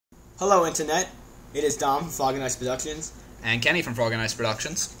Hello, Internet. It is Dom from Frog and Ice Productions. And Kenny from Frog and Ice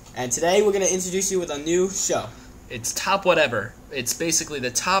Productions. And today we're going to introduce you with a new show. It's Top Whatever. It's basically the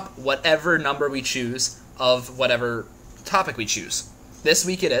top whatever number we choose of whatever topic we choose. This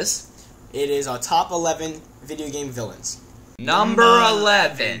week it is... It is our top 11 video game villains. Number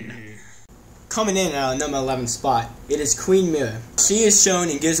 11. Coming in at our number 11 spot, it is Queen Myrrah. She is shown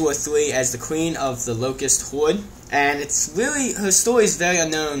in Gears of War 3 as the queen of the Locust Horde. And it's really, her story is very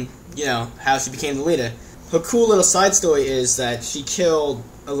unknown, how she became the leader. Her cool little side story is that she killed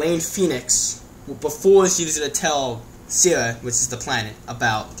Elaine Phoenix before she was going to tell Sierra, which is the planet,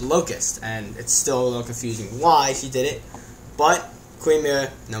 about the Locust. And it's still a little confusing why she did it. But, Queen Myrrah,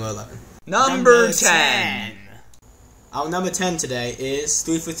 number 11. Number 10. Our number 10 today is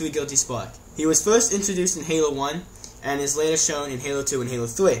 343 Guilty Spark. He was first introduced in Halo 1 and is later shown in Halo 2 and Halo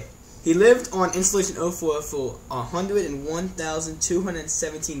 3. He lived on Installation 04 for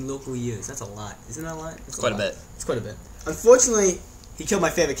 101,217 local years. That's a lot. Isn't that a lot? That's quite a bit. It's quite a bit. Unfortunately, he killed my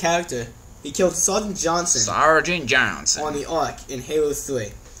favorite character. He killed Sergeant Johnson. On the Ark in Halo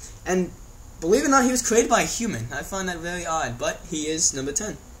 3. And believe it or not, he was created by a human. I find that very odd, but he is number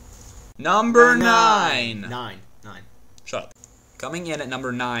 10. Number 9. 9. Shut up. Coming in at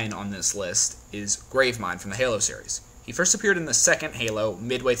number 9 on this list is Gravemind from the Halo series. He first appeared in the second Halo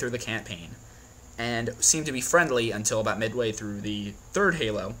midway through the campaign, and seemed to be friendly until about midway through the third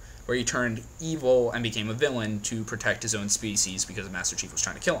Halo, where he turned evil and became a villain to protect his own species because Master Chief was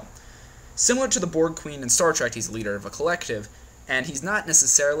trying to kill him. Similar to the Borg Queen in Star Trek, he's the leader of a collective, and he's not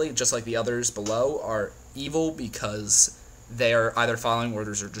necessarily, just like the others below, are evil because they are either following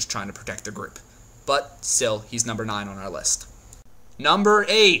orders or just trying to protect their group. But still, he's number 9 on our list. Number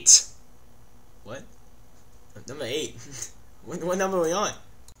 8. What? Number 8? What number are we on?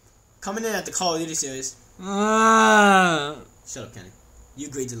 Coming in at the Call of Duty series. Shut up, Kenny. You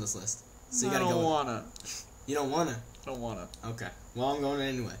agreed to this list. So you gotta go. I don't wanna. You don't wanna? I don't wanna. Okay. Well, I'm going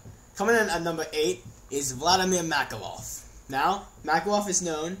anyway. Coming in at number 8 is Vladimir Makarov. Now, Makarov is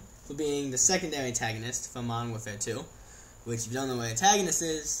known for being the secondary antagonist from Modern Warfare 2. Which, if you don't know what antagonist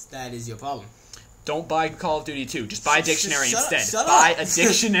is, that is your problem. Don't buy Call of Duty 2. Just buy a dictionary instead. Shut buy up. a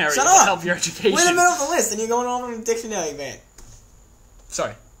dictionary Shut to up. help your education. We're in the middle of the list, and you're going on a dictionary van.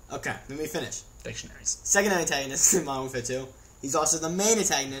 Sorry. Okay, let me finish. Dictionaries. Secondary antagonist in Modern Warfare 2. He's also the main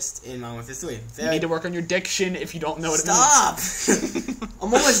antagonist in Modern Warfare 3. You need to work on your diction if you don't know what it means. Stop!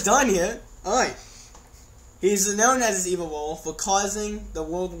 I'm almost done here. Alright. He's known as his evil role for causing the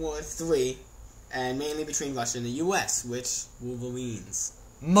World War III, and mainly between Russia and the US, which Wolverines.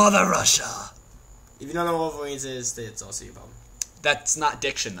 Mother Russia! If you don't know what Wolverines is, it's also your problem. That's not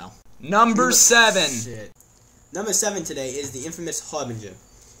diction, though. Number 7. Shit. Number 7 today is the infamous Harbinger.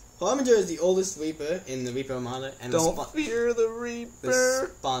 Harbinger is the oldest Reaper in the Reaper Armada, and Don't fear the Reaper.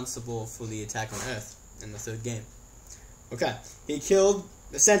 responsible for the attack on Earth in the third game. Okay, he killed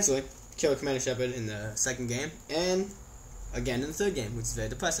Commander Shepard in the second game, and again in the third game, which is very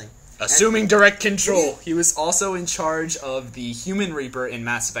depressing. Assuming direct control. He was also in charge of the Human Reaper in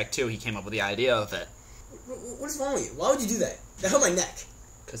Mass Effect 2. He came up with the idea of it. What is wrong with you? Why would you do that? That hurt my neck.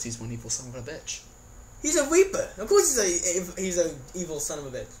 Because he's one evil son of a bitch. He's a Reaper. Of course he's a evil son of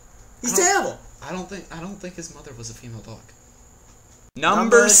a bitch. He's terrible. I don't think his mother was a female dog.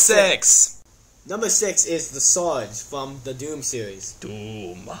 Number 6. Number 6 is the Sarge from the Doom series.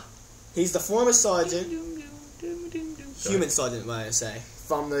 Doom. He's the former sergeant, human sergeant, might I say,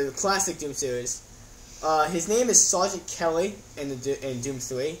 from the classic Doom series. His name is Sergeant Kelly in Doom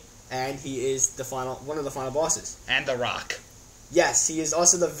 3, and he is one of the final bosses. And The Rock. Yes, he is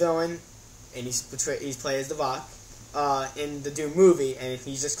also the villain, and he's played as The Rock in the Doom movie, and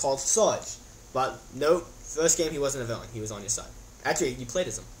he's just called Sarge. But nope, first game he wasn't a villain; he was on your side. Actually, you played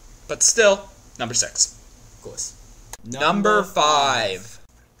as him. But still, number 6. Of course. Number 5.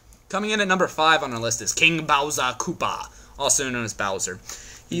 Coming in at number 5 on our list is King Bowser Koopa, also known as Bowser.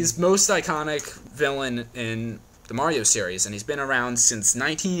 He's most iconic villain in the Mario series, and he's been around since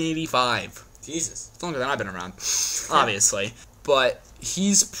 1985. Jesus. It's longer than I've been around, obviously. But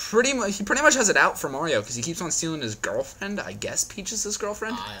he pretty much has it out for Mario, because he keeps on stealing his girlfriend. I guess Peach is his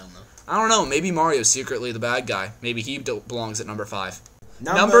girlfriend? I don't know. I don't know. Maybe Mario's secretly the bad guy. Maybe he belongs at number 5.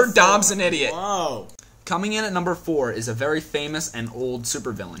 Number 4. Dom's an idiot. Whoa. Coming in at number 4 is a very famous and old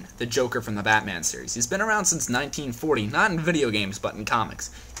supervillain, the Joker from the Batman series. He's been around since 1940, not in video games, but in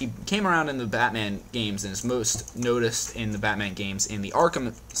comics. He came around in the Batman games and is most noticed in the Batman games in the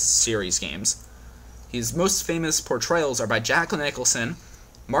Arkham series games. His most famous portrayals are by Jack Nicholson,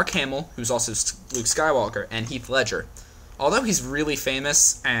 Mark Hamill, who's also Luke Skywalker, and Heath Ledger. Although he's really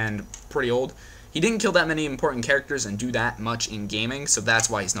famous and pretty old, He didn't kill that many important characters and do that much in gaming, so that's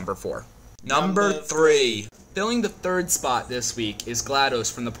why he's number 4. Number 3. Filling the 3rd spot this week is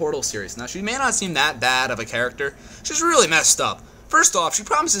GLaDOS from the Portal series. Now, she may not seem that bad of a character. She's really messed up. First off, she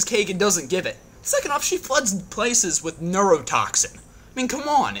promises cake and doesn't give it. Second off, she floods places with neurotoxin. I mean, come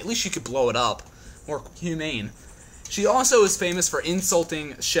on, at least she could blow it up. More humane. She also is famous for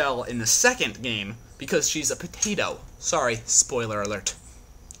insulting Shell in the 2nd game because she's a potato. Sorry, spoiler alert.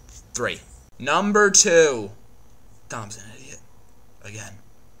 3. Number 2. Dom's an idiot. Again.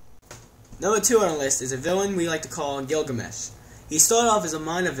 Number 2 on the list is a villain we like to call Gilgamesh. He started off as a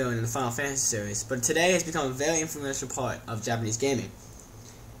minor villain in the Final Fantasy series, but today has become a very influential part of Japanese gaming.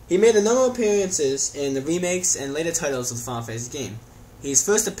 He made a number of appearances in the remakes and later titles of the Final Fantasy game. His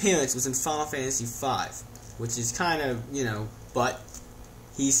first appearance was in Final Fantasy V, which is kind of, but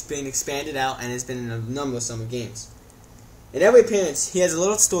he's been expanded out and has been in a number of summer games. In every appearance, he has a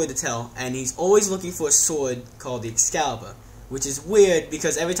little story to tell, and he's always looking for a sword called the Excalibur, which is weird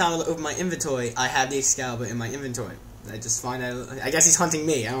because every time I look over my inventory, I have the Excalibur in my inventory. I just find out, I guess he's hunting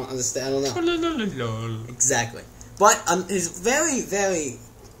me. I don't understand, I don't know. Exactly. But his very, very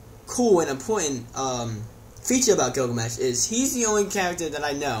cool and important feature about Gilgamesh is he's the only character that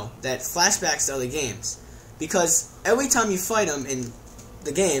I know that flashbacks to other games. Because every time you fight him in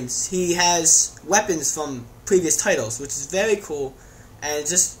the games, he has weapons from previous titles, which is very cool, and it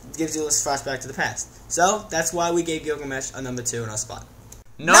just gives you this flashback to the past. So, that's why we gave Gilgamesh a number 2 in our spot.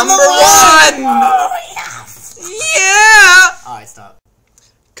 Number 1! Oh, yes! Yeah! Alright, stop.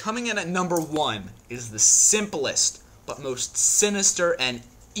 Coming in at number 1 is the simplest, but most sinister and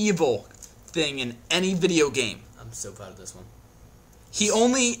evil thing in any video game. I'm so proud of this one. He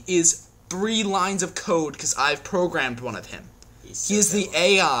only is 3 lines of code because I've programmed one of him. He is the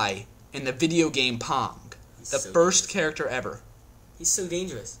AI in the video game Pong. The first character ever. He's so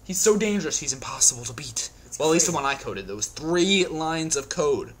dangerous. He's so dangerous, he's impossible to beat. Well, at least the one I coded. There was 3 lines of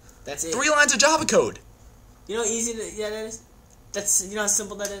code. That's it. 3 lines of Java code. You know how easy that is? You know how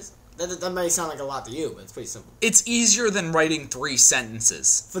simple that is? That might sound like a lot to you, but it's pretty simple. It's easier than writing 3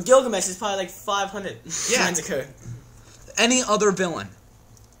 sentences. For Gilgamesh, it's probably like 500 lines of code. Any other villain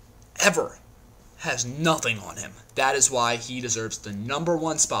ever has nothing on him. That is why he deserves the number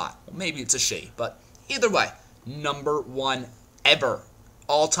 1 spot. Well, maybe it's a she, but either way, number 1 ever.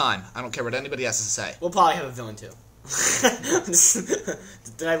 All time. I don't care what anybody has to say. We'll probably have a villain too.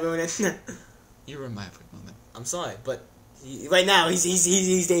 Did I ruin it? You ruined my epic moment. I'm sorry, but right now he's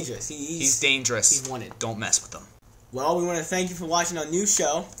dangerous. He's dangerous. He's wanted. Don't mess with him. Well, we want to thank you for watching our new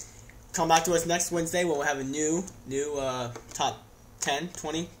show. Come back to us next Wednesday where we'll have a new top 10,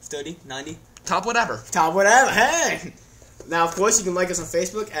 20, 30, 90. Top whatever. Top whatever. Hey! Now, of course, you can like us on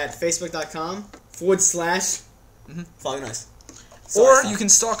Facebook at facebook.com/FrogAndIce. Or you can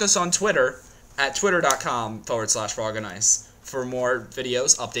stalk us on Twitter at twitter.com/FrogAndIce for more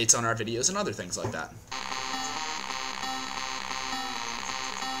videos, updates on our videos, and other things like that.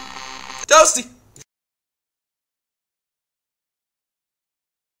 Toasty!